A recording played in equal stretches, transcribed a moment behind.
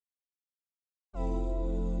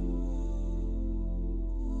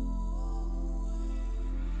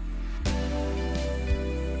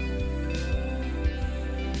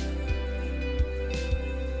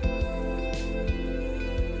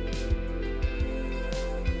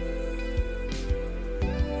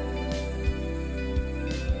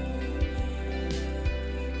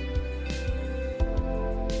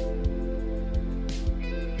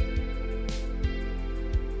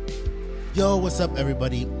what's up,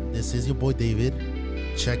 everybody? This is your boy David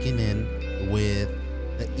checking in with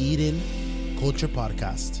the Eden Culture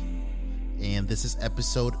Podcast. And this is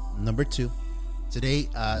episode number 2. Today,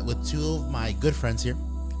 with two of my good friends here.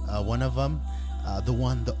 One of them, the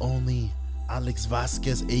one, the only, Alex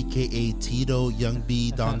Vasquez, a.k.a. Tito, Young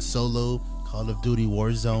B, Don Solo, Call of Duty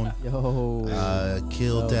Warzone. Yo.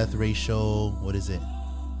 Kill death ratio, what is it?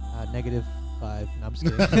 -5. No, I'm just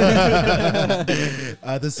kidding.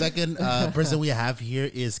 The second person we have here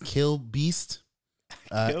is Kill Beast.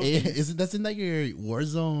 Isn't that your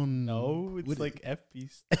Warzone? No, it's like F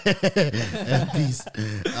Beast. F Beast.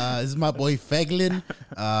 This is my boy Feglin.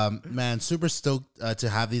 Man, super stoked to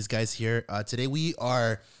have these guys here. Today we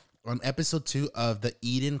are on episode 2 of the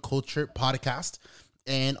Eden Culture Podcast.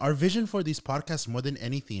 And our vision for these podcasts, more than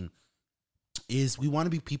anything, is we want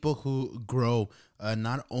to be people who grow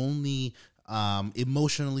not only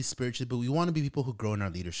emotionally, spiritually, but we want to be people who grow in our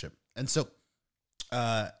leadership. And so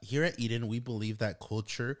here at Eden, we believe that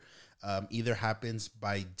culture either happens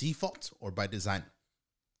by default or by design.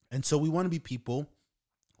 And so we want to be people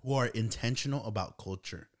who are intentional about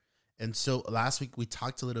culture. And so last week we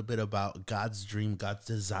talked a little bit about God's dream, God's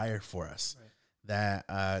desire for us. Right.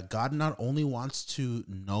 That God not only wants to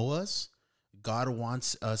know us, God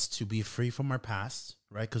wants us to be free from our past,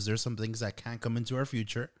 right? Because there's some things that can't come into our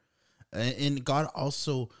future. And God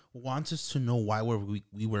also wants us to know why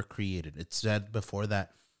we were created. It said before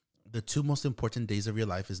that the 2 most important days of your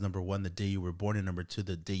life is, number 1, the day you were born, and number 2,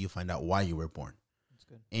 the day you find out why you were born. That's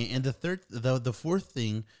good. And the fourth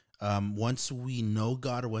thing, once we know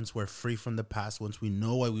God, once we're free from the past, once we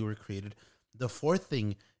know why we were created, the fourth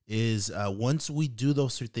thing is once we do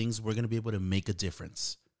those 3 things, we're going to be able to make a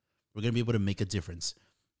difference. We're going to be able to make a difference.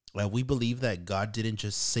 We believe that God didn't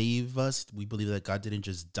just save us. We believe that God didn't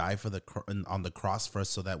just die on the cross for us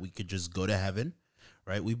so that we could just go to heaven,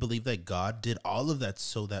 right? We believe that God did all of that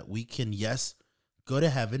so that we can, yes, go to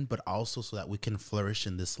heaven, but also so that we can flourish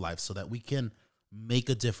in this life, so that we can make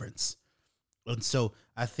a difference. And so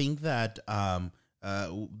I think that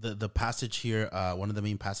the passage here, one of the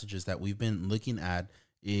main passages that we've been looking at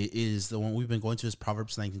is the one we've been going to, is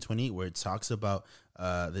Proverbs 19:28, where it talks about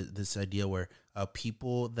this idea where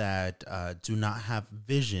people that do not have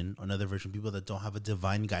vision, another version, people that don't have a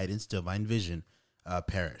divine guidance, divine vision,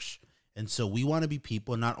 perish. And so we want to be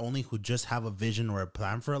people not only who just have a vision or a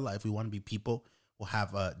plan for a life, we want to be people who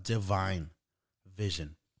have a divine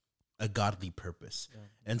vision, a godly purpose. Yeah,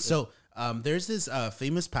 and so there's this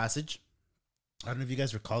famous passage, I don't know if you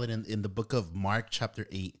guys recall it, in the book of Mark chapter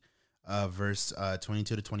 8, verse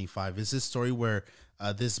 22 to 25. It's this story where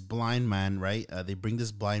this blind man, right? They bring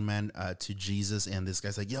this blind man to Jesus, and this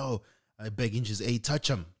guy's like, "Yo, I begging Jesus, hey, touch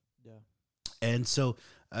him." Yeah. And so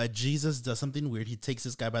Jesus does something weird. He takes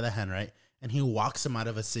this guy by the hand, right? And he walks him out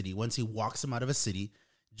of a city. Once he walks him out of a city,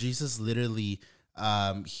 Jesus literally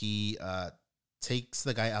takes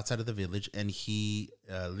the guy outside of the village, and he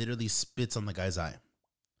literally spits on the guy's eye,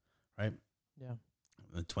 right? Yeah.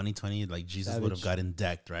 In 2020, like Jesus would have gotten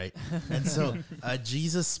decked, right? And so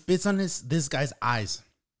Jesus spits on this guy's eyes,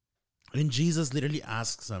 and Jesus literally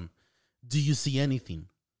asks him, "Do you see anything?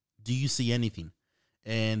 Do you see anything?"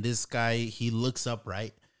 And this guy, he looks up,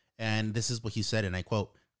 right? And this is what he said, and I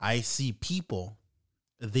quote, "I see people.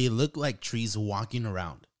 They look like trees walking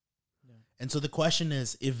around." Yeah. And so the question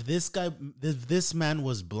is, if this man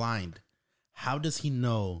was blind, how does he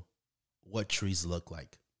know what trees look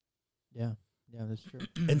like? Yeah. Yeah, that's true.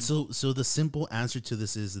 And so the simple answer to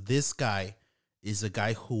this is, this guy is a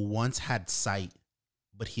guy who once had sight,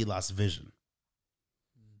 but he lost vision.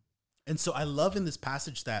 And so I love in this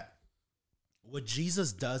passage that what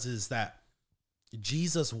Jesus does is that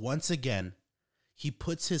Jesus, once again, he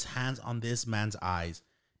puts his hands on this man's eyes,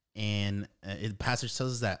 and the passage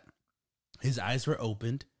tells us that his eyes were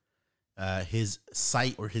opened, his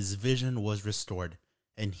sight or his vision was restored,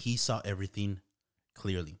 and he saw everything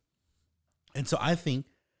clearly. And so I think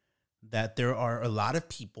that there are a lot of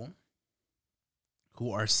people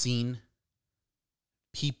who are seeing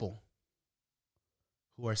people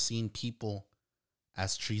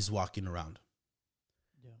as trees walking around.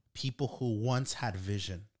 Yeah. People who once had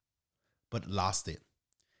vision but lost it.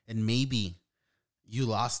 And maybe you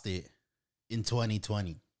lost it in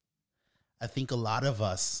 2020. I think a lot of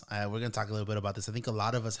us, we're going to talk a little bit about this. I think a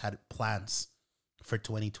lot of us had plans for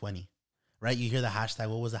 2020. Right? You hear the hashtag.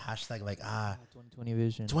 What was the hashtag? Like, 2020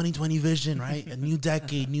 vision. 2020 vision, right? A new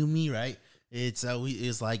decade, new me, right? It's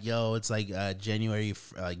like January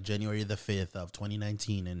the 5th of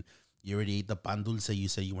 2019, and You already ate the pan dulce you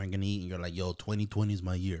said you weren't gonna eat, and you're like, yo, 2020 is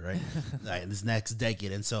my year, right? Like this next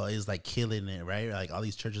decade. And so it's like killing it, right? Like all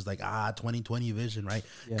these churches like, 2020 vision, right?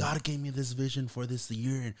 Yeah. God gave me this vision for this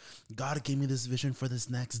year, and God gave me this vision for this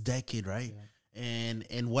next decade, right? Yeah.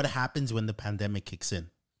 And what happens when the pandemic kicks in?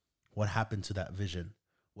 What happened to that vision?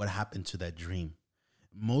 What happened to that dream?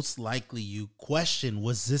 Most likely you question,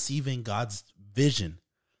 was this even God's vision?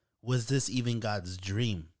 Was this even God's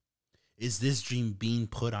dream? Is this dream being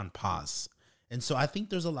put on pause? And so I think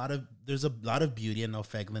there's a lot of beauty. I know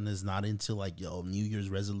Feglin is not into like New Year's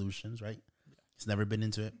resolutions, right? He's never been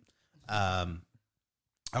into it. I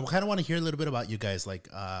kind of want to hear a little bit about you guys. Like,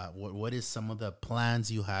 what is some of the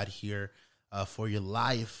plans you had here for your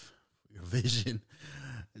life, your vision,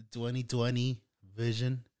 2020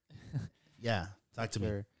 vision? Yeah, talk to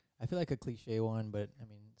me. I feel like a cliche one, but I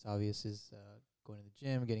mean, it's obvious is going to the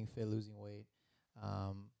gym, getting fit, losing weight.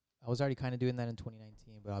 I was already kind of doing that in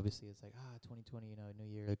 2019, but obviously it's like, 2020, new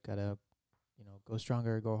year, gotta, go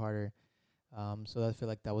stronger, go harder. So I feel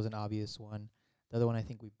like that was an obvious one. The other one I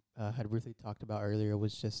think we had briefly talked about earlier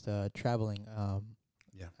was just traveling.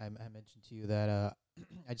 Yeah. I mentioned to you that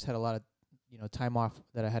I just had a lot of, time off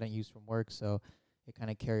that I hadn't used from work, so it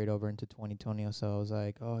kind of carried over into 2020. So I was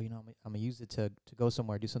like, I'm gonna use it to go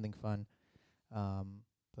somewhere, do something fun.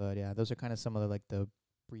 But yeah, those are kind of some of the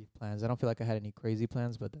brief plans. I don't feel like I had any crazy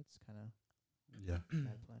plans, but that's kind of yeah. Yeah,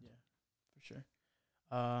 for sure.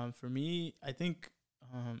 For me, I think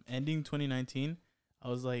ending 2019, I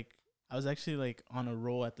was actually like on a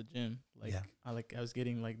roll at the gym. Like I was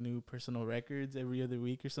getting like new personal records every other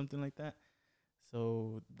week or something like that.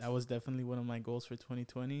 So that was definitely one of my goals for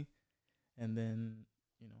 2020. And then,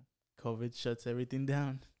 COVID shuts everything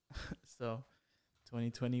down. So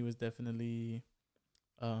 2020 was definitely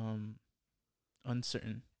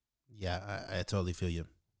uncertain. Yeah, I totally feel you.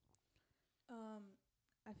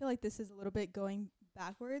 I feel like this is a little bit going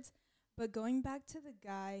backwards, but going back to the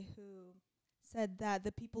guy who said that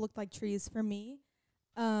the people looked like trees, for me,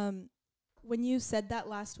 when you said that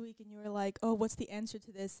last week and you were like, oh, what's the answer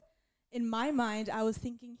to this? In my mind, I was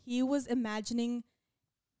thinking he was imagining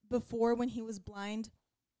before when he was blind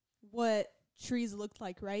what trees looked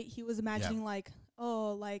like, right? He was imagining like,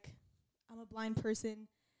 oh, like I'm a blind person.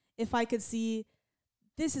 If I could see,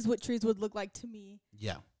 this is what trees would look like to me.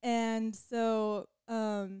 Yeah. And so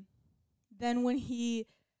then when he,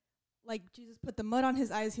 like, Jesus put the mud on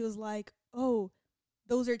his eyes, he was like, oh,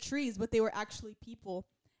 those are trees, but they were actually people.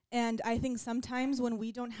 And I think sometimes when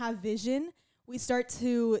we don't have vision, we start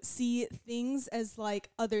to see things as like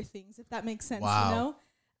other things, if that makes sense,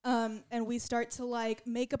 and we start to like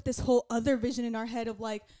make up this whole other vision in our head of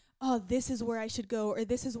like, oh, this is where I should go, or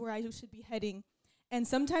this is where I should be heading. And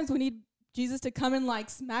sometimes we need Jesus to come and like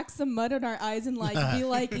smack some mud on our eyes and like be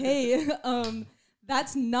like, hey,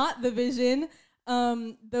 that's not the vision.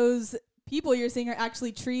 Those people you're seeing are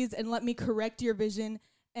actually trees, and let me correct your vision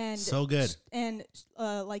and so good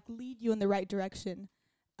like lead you in the right direction.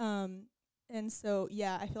 And so,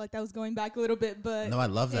 yeah, I feel like that was going back a little bit, but no, I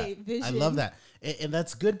love that. Vision. I love that. And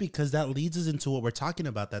that's good because that leads us into what we're talking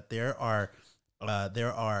about, that there are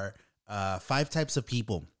 5 types of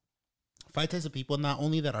people. 5 types of people, not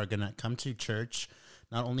only that are going to come to church,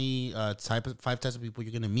 not only 5 types of people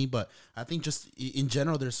you're going to meet, but I think just in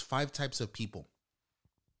general, there's 5 types of people.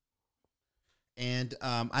 And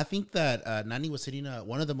I think that Nani was hitting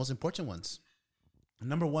one of the most important ones.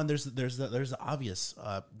 Number one, there's the obvious.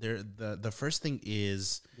 The first thing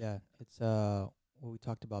is it's what we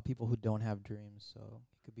talked about, people who don't have dreams. So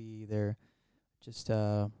it could be either just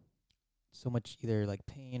so much either like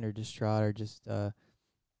pain or distraught or just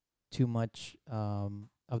too much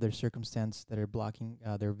of their circumstance that are blocking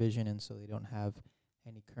their vision, and so they don't have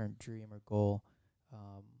any current dream or goal,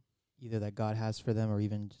 either that God has for them or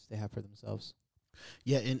even just they have for themselves.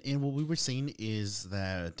 Yeah, and what we were saying is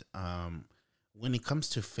that when it comes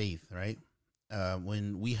to faith, right?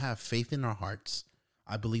 When we have faith in our hearts,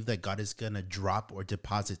 I believe that God is going to drop or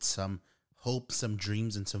deposit some hope, some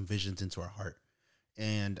dreams, and some visions into our heart.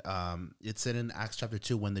 And it said in Acts chapter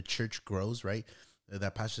 2, when the church grows, right?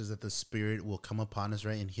 That passage says that the Spirit will come upon us,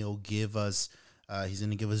 right? And he'll give us, he's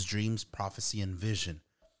going to give us dreams, prophecy, and vision.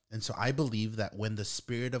 And so I believe that when the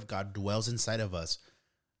Spirit of God dwells inside of us,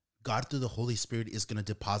 God through the Holy Spirit is going to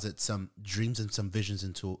deposit some dreams and some visions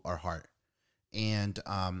into our heart. And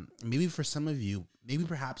maybe for some of you, maybe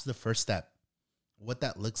perhaps the first step, what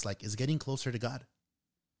that looks like is getting closer to God.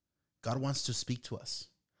 God wants to speak to us.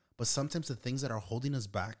 But sometimes the things that are holding us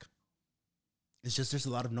back, it's just there's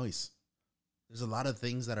a lot of noise. There's a lot of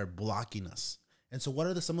things that are blocking us. And so what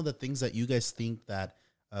are some of the things that you guys think that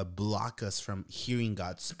block us from hearing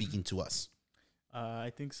God speaking to us?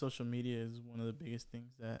 I think social media is one of the biggest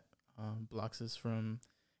things that blocks us from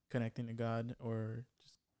connecting to God or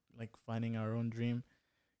just like finding our own dream.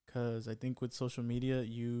 Because I think with social media,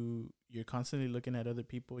 you're constantly looking at other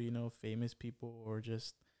people, famous people or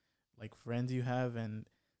just like friends you have, and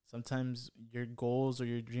sometimes your goals or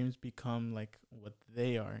your dreams become like what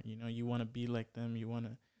they are. You want to be like them, you want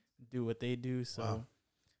to do what they do. So, Wow.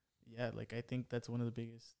 yeah, like I think that's one of the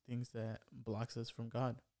biggest things that blocks us from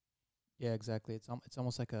God. Yeah, exactly. It's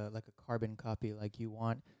almost like a carbon copy. Like you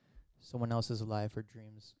want someone else's life or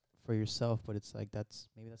dreams for yourself, but it's like that's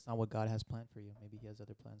not what God has planned for you. Maybe He has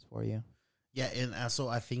other plans for you. Yeah, and also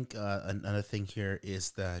I think another thing here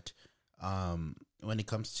is that when it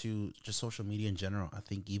comes to just social media in general, I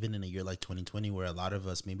think even in a year like 2020, where a lot of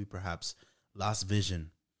us maybe perhaps lost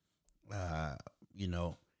vision, you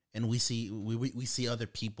know, and we see other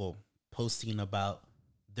people posting about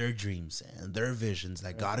their dreams and their visions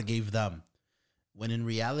that Right. God gave them, when in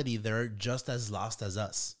reality they're just as lost as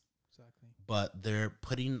us. Exactly. But they're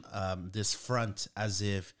putting this front as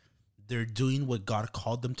if they're doing what God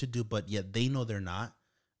called them to do, but yet they know they're not.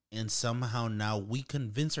 And somehow now we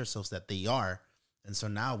convince ourselves that they are. And so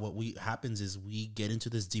now what happens is we get into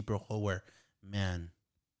this deeper hole where, man,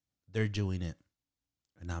 they're doing it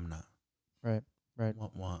and I'm not. Right.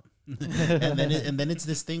 What? and then it's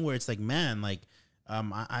this thing where it's like, man, like,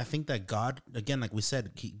 I think that God, again, like we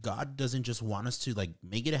said, God doesn't just want us to like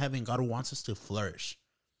make it to heaven. God wants us to flourish.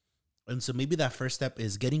 And so maybe that first step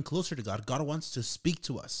is getting closer to God. God wants to speak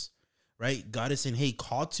to us, right? God is saying, hey,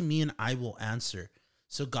 call to me and I will answer.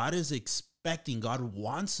 So God is expecting, God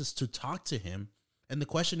wants us to talk to him. And the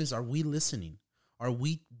question is, are we listening? Are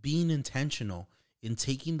we being intentional in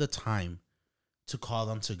taking the time to call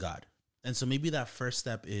unto God? And so maybe that first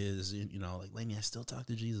step is, like, Laney, I still talk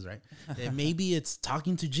to Jesus, right? And maybe it's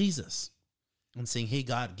talking to Jesus and saying, hey,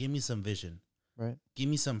 God, give me some vision. Right. Give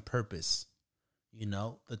me some purpose.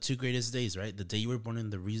 The two greatest days, right? The day you were born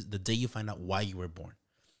and the day you find out why you were born.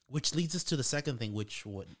 Which leads us to the second thing, which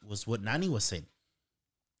was what Nani was saying,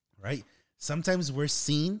 right? Sometimes we're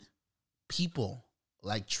seeing people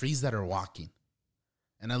like trees that are walking.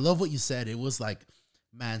 And I love what you said. It was like,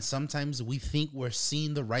 man, sometimes we think we're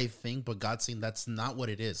seeing the right thing, but God's saying that's not what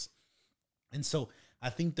it is. And so I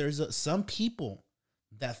think there's some people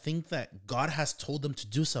that think that God has told them to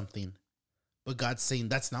do something, but God's saying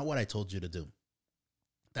that's not what I told you to do.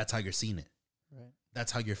 That's how you're seeing it. Right.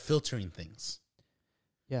 That's how you're filtering things.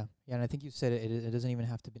 Yeah, and I think you said it doesn't even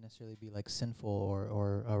have to necessarily be like sinful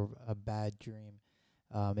or a bad dream.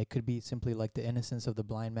 It could be simply like the innocence of the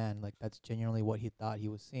blind man. Like that's genuinely what he thought he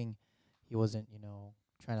was seeing. He wasn't,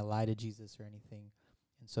 trying to lie to Jesus or anything.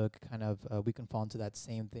 And so it kind of we can fall into that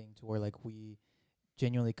same thing to where like we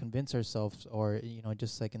genuinely convince ourselves, or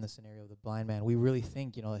just like in the scenario of the blind man, we really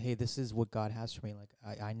think hey, this is what God has for me.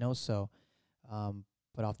 Like I know so.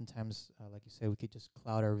 But oftentimes, like you said, we could just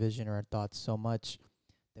cloud our vision or our thoughts so much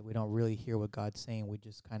that we don't really hear what God's saying. We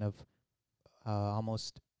just kind of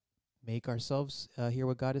almost make ourselves hear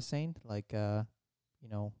what God is saying. Like, I'm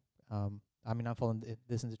falling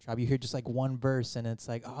this into trap. You hear just like one verse, and it's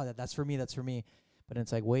like, oh, that's for me. That's for me. But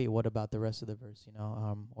it's like, wait, what about the rest of the verse?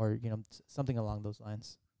 Or something along those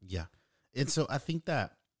lines. Yeah, and so I think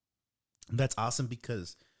that's awesome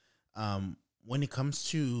because when it comes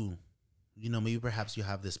to maybe perhaps you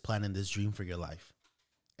have this plan and this dream for your life.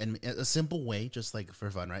 And a simple way, just like for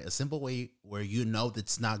fun, right? A simple way where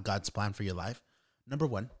it's not God's plan for your life. Number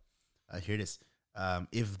one, here it is.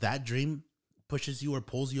 If that dream pushes you or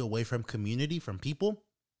pulls you away from community, from people,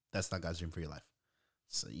 that's not God's dream for your life.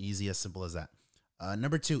 It's easy, as simple as that.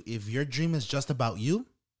 Number two, if your dream is just about you,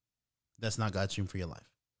 that's not God's dream for your life.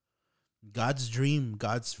 God's dream,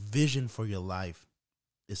 God's vision for your life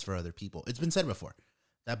is for other people. It's been said before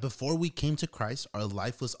that before we came to Christ, our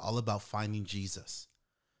life was all about finding Jesus.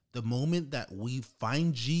 The moment that we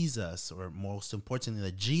find Jesus, or most importantly,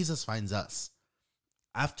 that Jesus finds us,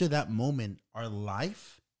 after that moment, our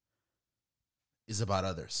life is about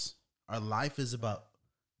others. Our life is about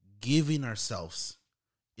giving ourselves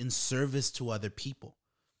in service to other people.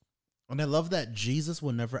 And I love that Jesus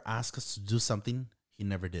will never ask us to do something he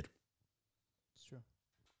never did. It's true.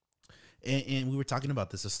 And we were talking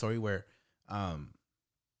about this, a story where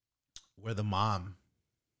the mom,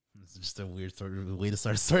 it's just a weird way to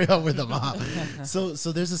start a story out with the mom. So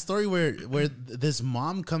there's a story where this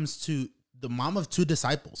mom the mom of two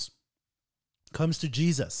disciples comes to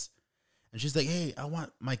Jesus, and she's like, hey, I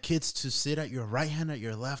want my kids to sit at your right hand, at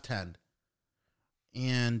your left hand.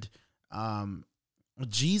 And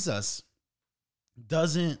Jesus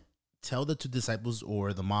doesn't tell the two disciples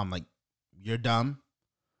or the mom, like, you're dumb.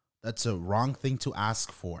 That's a wrong thing to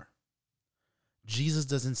ask for. Jesus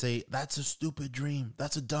doesn't say, that's a stupid dream.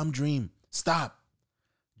 That's a dumb dream. Stop.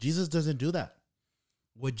 Jesus doesn't do that.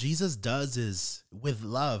 What Jesus does is, with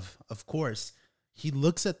love, of course, he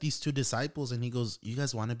looks at these two disciples and he goes, you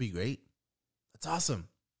guys want to be great? That's awesome.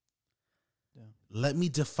 Yeah. Let me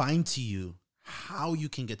define to you how you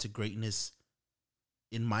can get to greatness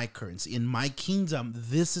in my currency, in my kingdom.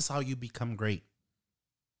 This is how you become great.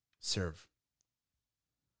 Serve.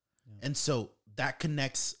 Yeah. And so that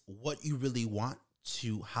connects what you really want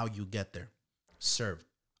to how you get there. Serve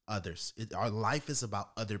others. Our life is about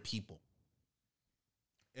other people.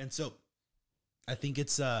 And so I think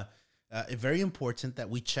it's very important that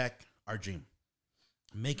we check our dream,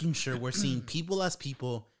 making sure we're seeing people as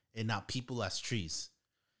people and not people as trees.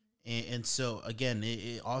 And so, again,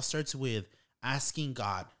 it all starts with asking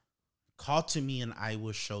God, call to me and I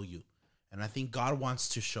will show you. And I think God wants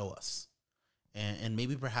to show us. And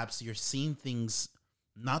maybe perhaps you're seeing things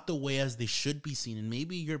not the way as they should be seen. And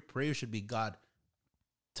maybe your prayer should be, God,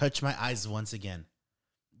 touch my eyes once again.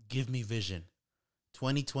 Give me vision.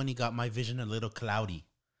 2020 got my vision a little cloudy.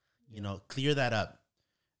 You know, clear that up.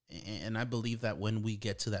 And I believe that when we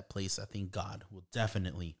get to that place, I think God will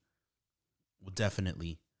definitely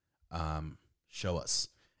show us.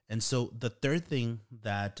 And so the third thing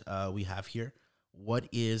that we have here, what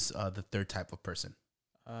is the third type of person?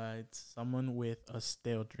 It's someone with a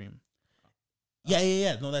stale dream.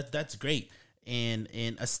 Yeah. No, that's great. And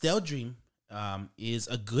a stale dream is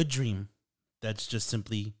a good dream that's just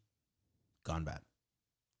simply gone bad.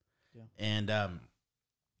 Yeah. And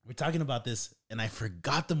we're talking about this, and I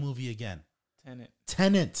forgot the movie again.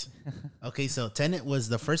 Tenet. Okay, so Tenet was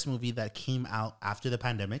the first movie that came out after the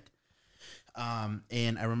pandemic. And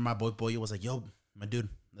I remember my boy Boyo was like, yo, my dude,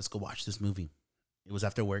 let's go watch this movie. It was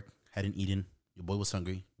after work, hadn't eaten. Your boy was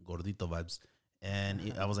hungry, gordito vibes.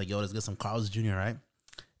 And I was like, yo, let's get some Carl's Jr., right?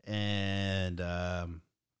 And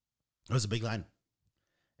it was a big line.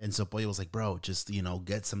 And so Boyo was like, bro, just,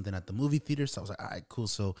 get something at the movie theater. So I was like, all right, cool.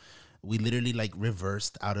 So we literally like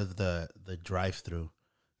reversed out of the drive-thru.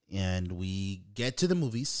 And we get to the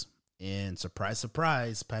movies. And surprise,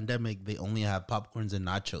 surprise, pandemic, they only have popcorns and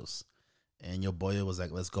nachos. And your boy was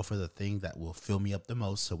like, let's go for the thing that will fill me up the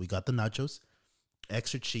most. So we got the nachos,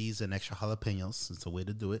 extra cheese and extra jalapenos. It's a way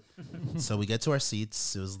to do it. So we get to our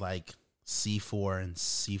seats. It was like C4 and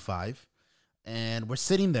C5. And we're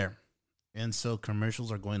sitting there. And so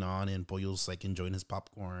commercials are going on and Boyo's like enjoying his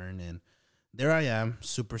popcorn. And there I am,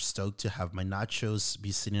 super stoked to have my nachos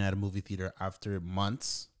be sitting at a movie theater after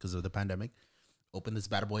months because of the pandemic. Open this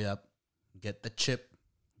bad boy up, get the chip,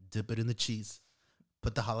 dip it in the cheese,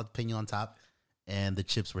 put the jalapeno on top, and the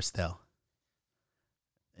chips were stale.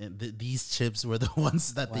 And these chips were the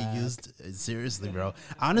ones that they used. Seriously, bro.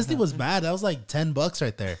 Honestly, was bad. That was like $10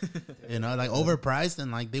 right there. Like overpriced,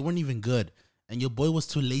 and like they weren't even good. And your boy was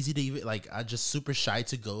too lazy to even, like, I just super shy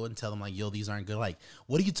to go and tell them, like, yo, these aren't good. Like,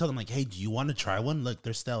 what do you tell them? Like, hey, do you want to try one? Look,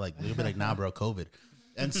 they're stale. Like, they'll be like, nah, bro, COVID.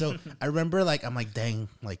 And so I remember, like, I'm like, dang,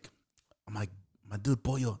 like, I'm like, my dude,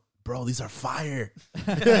 Boyo, bro, these are fire.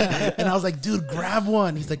 And I was like, dude, grab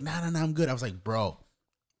one. He's like, nah, I'm good. I was like, bro,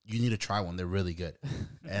 you need to try one. They're really good.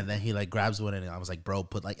 And then he, like, grabs one, and I was like, bro,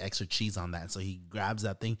 put, like, extra cheese on that. And so he grabs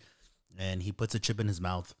that thing, and he puts a chip in his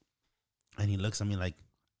mouth, and he looks at me like,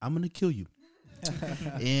 I'm going to kill you.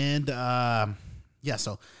 And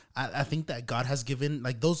so I think that God has given,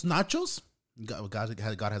 like, those nachos. God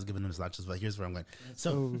has given us nachos, but here's where I'm going.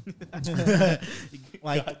 So,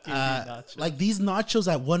 like these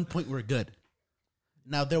nachos at one point were good.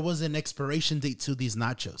 Now there was an expiration date to these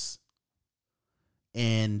nachos,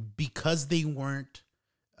 and because they weren't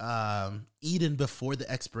eaten before the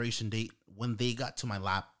expiration date, when they got to my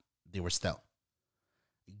lap, they were stale.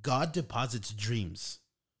 God deposits dreams.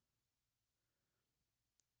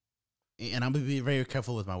 And I'm going to be very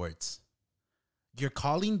careful with my words. Your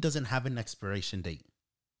calling doesn't have an expiration date.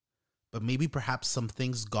 But maybe perhaps some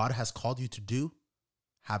things God has called you to do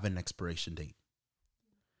have an expiration date.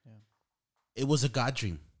 Yeah. It was a God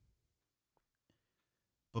dream.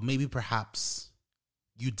 But maybe perhaps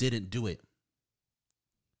you didn't do it.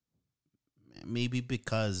 Maybe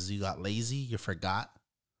because you got lazy, you forgot.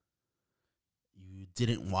 You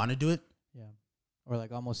didn't want to do it. Yeah. Or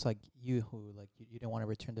like almost like you who like you didn't want to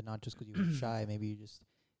return the not just because you were shy. Maybe you just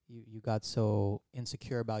you got so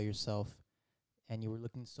insecure about yourself, and you were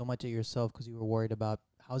looking so much at yourself because you were worried about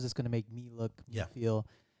how's this going to make me look, me feel,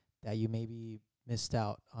 that you maybe missed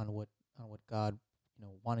out on what God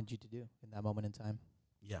wanted you to do in that moment in time.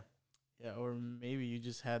 Yeah. Yeah, or maybe you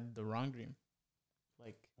just had the wrong dream.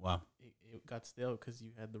 Like, wow, it got stale because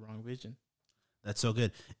you had the wrong vision. That's so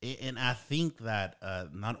good. And I think that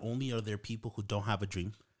not only are there people who don't have a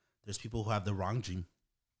dream, There's people who have the wrong dream.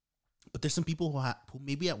 But there's some people who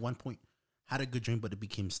maybe at one point had a good dream, but it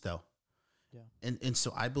became stale. Yeah. And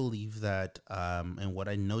so I believe that, and what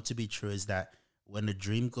I know to be true is that when a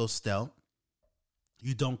dream goes stale,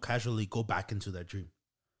 you don't casually go back into that dream.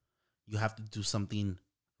 You have to do something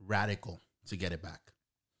radical to get it back.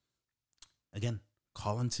 Again,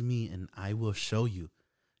 call unto me and I will show you.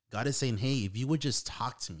 God is saying, hey, if you would just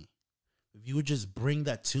talk to me, if you would just bring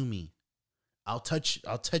that to me, I'll touch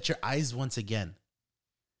your eyes once again.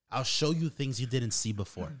 I'll show you things you didn't see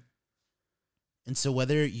before. And so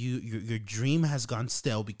whether your dream has gone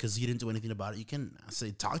stale because you didn't do anything about it, you can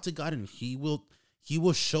say, talk to God and he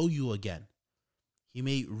will show you again. He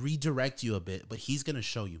may redirect you a bit, but he's going to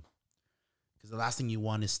show you. Because the last thing you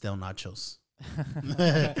want is stale nachos.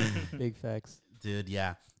 Big facts. Dude,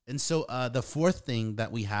 yeah. And so the fourth thing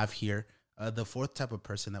that we have here, the fourth type of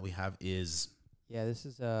person that we have is... Yeah, this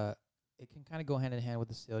is it can kind of go hand in hand with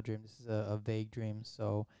the stale dream. This is a vague dream.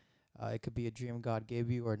 So it could be a dream God gave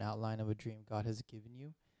you or an outline of a dream God has given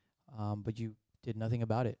you, but you did nothing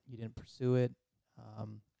about it. You didn't pursue it.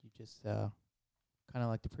 You just kind of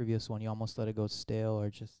like the previous one. You almost let it go stale or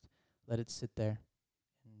just let it sit there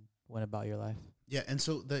and went about your life. Yeah, and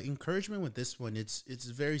so the encouragement with this one, it's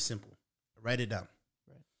very simple. Write it down.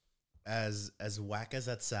 Right. As whack as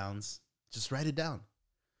that sounds, just write it down.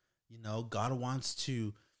 You know, God wants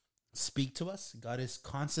to speak to us. God is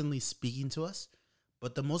constantly speaking to us.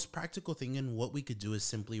 But the most practical thing in what we could do is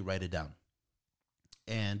simply write it down.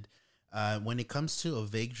 And when it comes to a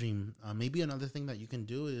vague dream, maybe another thing that you can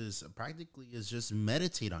do is practically is just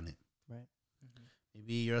meditate on it. Right. Mm-hmm.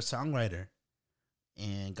 Maybe you're a songwriter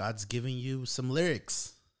and God's giving you some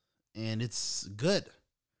lyrics and it's good,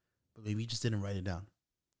 but maybe you just didn't write it down.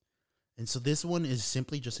 And so this one is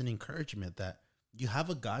simply just an encouragement that you have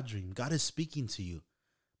a God dream. God is speaking to you,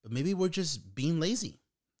 but maybe we're just being lazy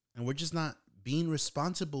and we're just not being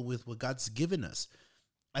responsible with what God's given us.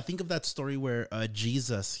 I think of that story where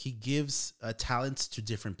Jesus, he gives talents to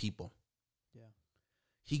different people. Yeah.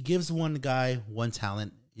 He gives one guy 1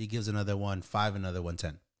 talent. He gives another one 5, another one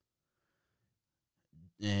 10.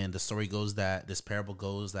 And the story goes that this parable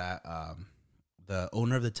goes that the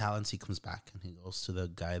owner of the talents, he comes back and he goes to the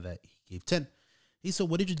guy that he gave 10. He said,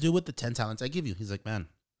 what did you do with the 10 talents I give you? He's like, man,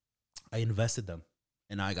 I invested them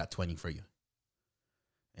and now I got 20 for you.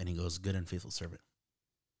 And he goes, good and faithful servant.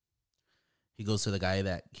 He goes to the guy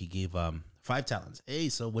that he gave 5 talents. Hey,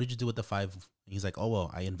 so what did you do with the 5? And he's like, oh, well,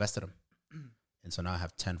 I invested them. And so now I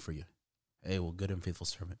have 10 for you. Hey, well, good and faithful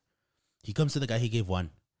servant. He comes to the guy he gave 1. And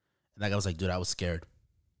that guy was like, dude, I was scared.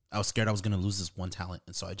 I was scared I was going to lose this 1 talent.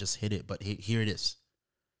 And so I just hid it. But here it is.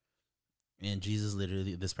 And Jesus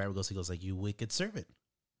literally, this parable goes, he goes like, you wicked servant.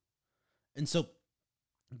 And so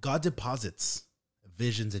God deposits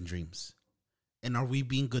visions and dreams. And are we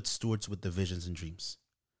being good stewards with the visions and dreams?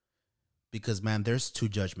 Because, man, there's 2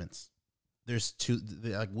 judgments. There's 2,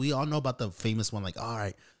 like, we all know about the famous one, like, all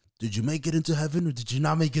right, did you make it into heaven or did you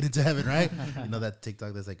not make it into heaven, right? You know that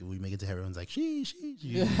TikTok that's like, we make it to heaven, everyone's like, she.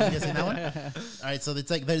 You guys seen that one? All right, so it's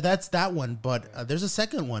like, that's that one. But there's a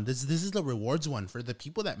second one. This is the rewards one. For the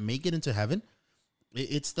people that make it into heaven,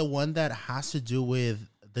 it's the one that has to do with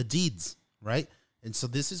the deeds, right? And so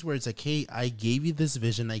this is where it's like, hey, I gave you this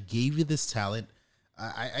vision. I gave you this talent.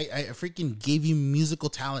 I freaking gave you musical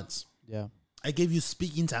talents. Yeah. I gave you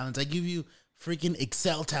speaking talents. I give you freaking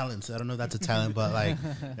Excel talents. I don't know if that's a talent, but like,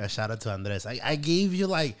 shout out to Andres. I gave you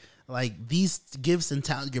like these gifts and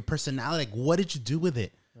talent, your personality. Like, what did you do with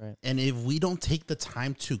it? Right. And if we don't take the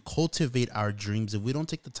time to cultivate our dreams, if we don't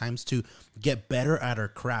take the times to get better at our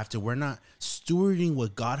craft, if we're not stewarding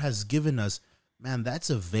what God has given us, man,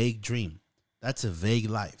 that's a vague dream. That's a vague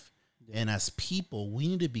life. Yeah. And as people, we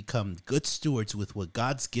need to become good stewards with what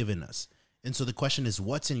God's given us. And so the question is,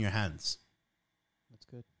 what's in your hands? That's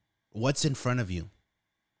good. What's in front of you?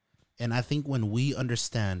 And I think when we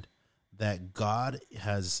understand that God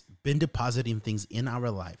has been depositing things in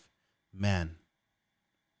our life, man,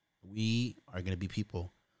 we are going to be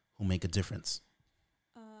people who make a difference.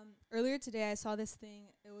 Earlier today, I saw this thing.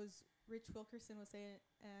 It was Rich Wilkerson was saying it,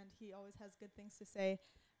 and he always has good things to say.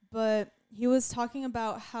 But he was talking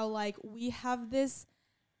about how, like, we have this,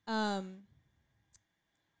 like,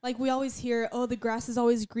 we always hear, oh, the grass is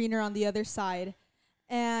always greener on the other side.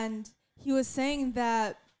 And he was saying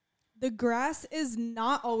that the grass is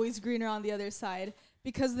not always greener on the other side,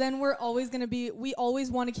 because then we're always going to be, we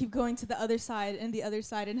always want to keep going to the other side and the other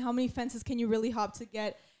side. And how many fences can you really hop to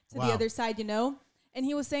get to the other side, you know? And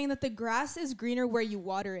he was saying that the grass is greener where you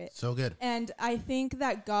water it. So good. And I think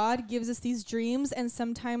that God gives us these dreams, and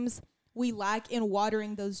sometimes we lack in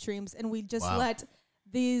watering those dreams, and we just let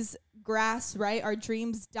these grass, right, our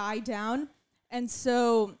dreams die down. And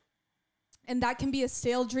that can be a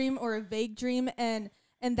stale dream or a vague dream. And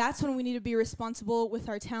that's when we need to be responsible with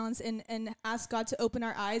our talents and ask God to open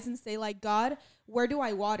our eyes and say, like, God, where do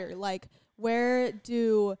I water? Like, where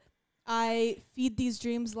do I feed these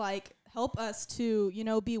dreams? Like, help us to,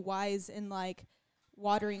 be wise in, like,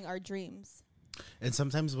 watering our dreams. And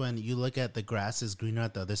sometimes when you look at the grass is greener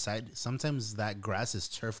at the other side, sometimes that grass is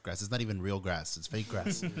turf grass. It's not even real grass. It's fake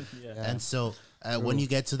grass. And so when you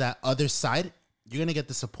get to that other side, you're going to get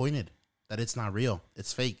disappointed that it's not real.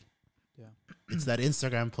 It's fake. Yeah. It's that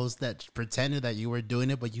Instagram post that pretended that you were doing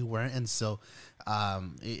it, but you weren't. And so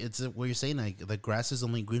it's what you're saying, like the grass is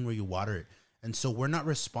only green where you water it. And so we're not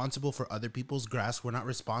responsible for other people's grass. We're not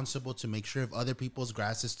responsible to make sure if other people's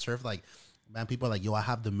grass is turf. Like, man, people are like, yo, I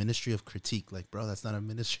have the ministry of critique. Like, bro, that's not a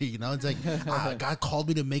ministry. You know, it's like, God called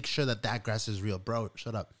me to make sure that grass is real. Bro,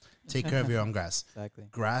 shut up. Take care of your own grass. Exactly.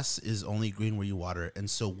 Grass is only green where you water it. And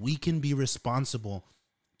so we can be responsible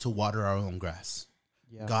to water our own grass.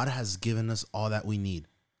 Yeah. God has given us all that we need.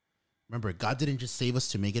 Remember, God didn't just save us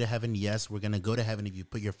to make it to heaven. Yes, we're going to go to heaven if you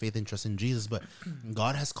put your faith and trust in Jesus, but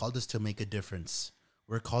God has called us to make a difference.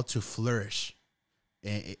 We're called to flourish.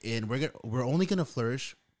 And we're only going to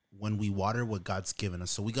flourish when we water what God's given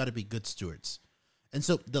us. So we got to be good stewards. And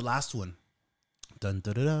so the last one, dun,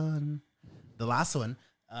 dun, dun, dun, the last one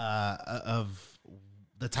of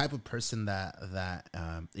the type of person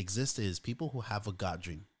that exists is people who have a God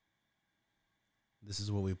dream. This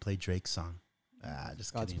is where we play Drake's song.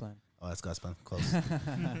 Just God's kidding. plan. Oh, that's God's plan. Close.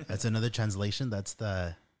 That's another translation. That's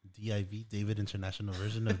the DIV, David International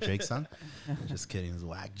version of Drake's song. Just kidding. It's a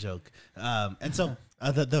whack joke. And so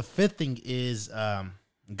the fifth thing is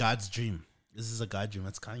God's dream. This is a God dream.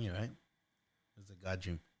 That's Kanye, right? It's a God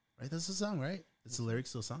dream. Right? That's the song, right? It's the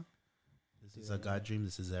lyrics to the song. This is a God dream.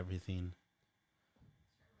 This is everything.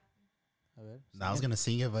 No, I was gonna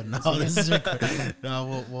sing it, but no, this is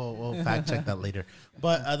no. We'll fact check that later.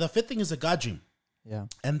 But the fifth thing is a God dream. Yeah.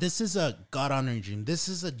 And this is a God honoring dream. This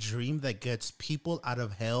is a dream that gets people out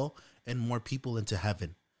of hell and more people into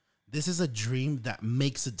heaven. This is a dream that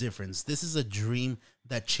makes a difference. This is a dream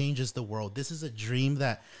that changes the world. This is a dream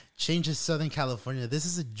that changes Southern California. This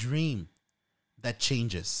is a dream that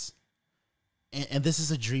changes. And this is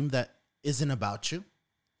a dream that isn't about you.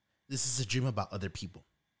 This is a dream about other people.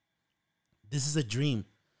 This is a dream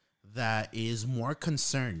that is more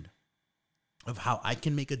concerned of how I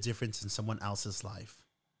can make a difference in someone else's life.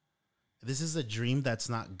 This is a dream that's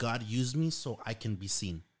not God used me so I can be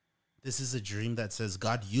seen. This is a dream that says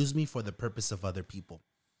God used me for the purpose of other people.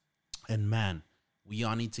 And man, we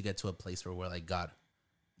all need to get to a place where we're like, God,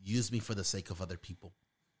 use me for the sake of other people.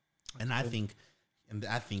 And I think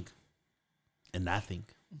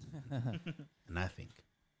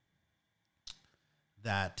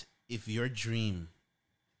that if your dream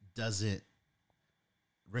doesn't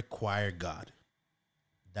require God,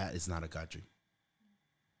 that is not a God dream.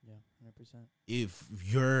 Yeah, 100%. If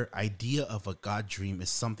your idea of a God dream is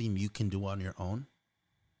something you can do on your own,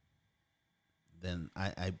 then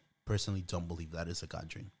I personally don't believe that is a God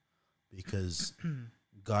dream, because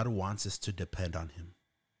God wants us to depend on him.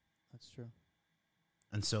 That's true.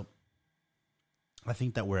 And so I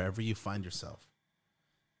think that wherever you find yourself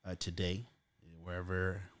today,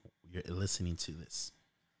 wherever you're listening to this,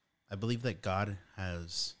 I believe that God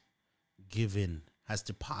has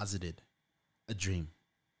deposited a dream.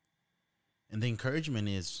 And the encouragement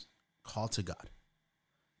is call to God.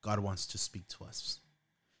 God wants to speak to us.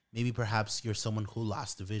 Maybe perhaps you're someone who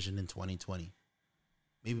lost the vision in 2020.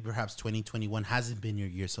 Maybe perhaps 2021 hasn't been your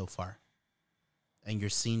year so far. And you're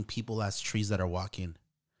seeing people as trees that are walking.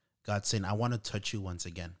 God's saying, I want to touch you once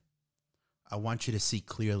again. I want you to see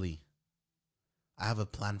clearly. I have a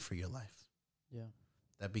plan for your life. Yeah.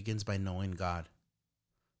 That begins by knowing God.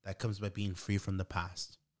 That comes by being free from the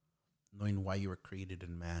past. Knowing why you were created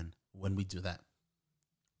in man. When we do that,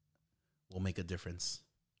 we'll make a difference.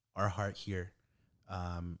 Our heart here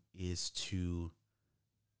is to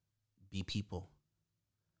be people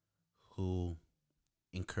who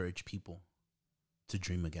encourage people to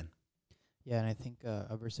dream again. Yeah, and I think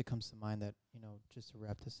a verse that comes to mind that, just to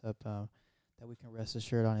wrap this up, that we can rest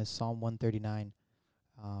assured on is Psalm 139.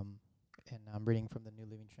 And I'm reading from the New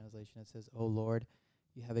Living Translation. It says, "O Lord,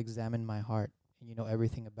 you have examined my heart, and you know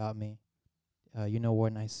everything about me. You know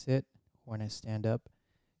when I sit, when I stand up.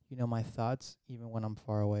 You know my thoughts, even when I'm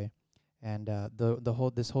far away." And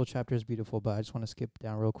this whole chapter is beautiful, but I just want to skip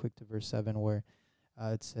down real quick to verse 7, where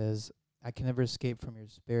it says, "I can never escape from your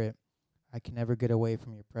spirit. I can never get away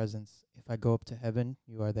from your presence. If I go up to heaven,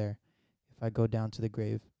 you are there. If I go down to the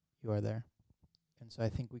grave, you are there." And so I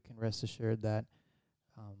think we can rest assured that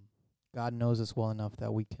God knows us well enough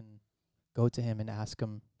that we can go to Him and ask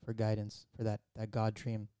Him for guidance for that God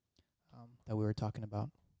dream that we were talking about.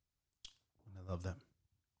 I love that.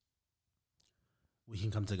 We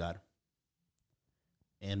can come to God.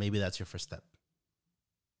 And maybe that's your first step.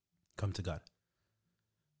 Come to God.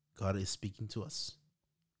 God is speaking to us.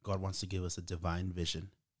 God wants to give us a divine vision.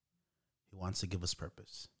 He wants to give us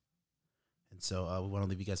purpose. And so we want to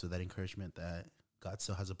leave you guys with that encouragement that God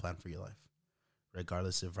still has a plan for your life.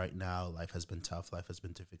 Regardless if right now life has been tough, life has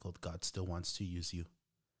been difficult, God still wants to use you.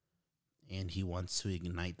 And He wants to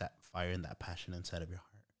ignite that fire and that passion inside of your heart.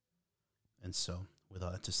 And so, with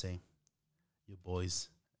all that to say, your boys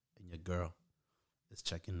and your girl is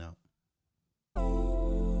checking out.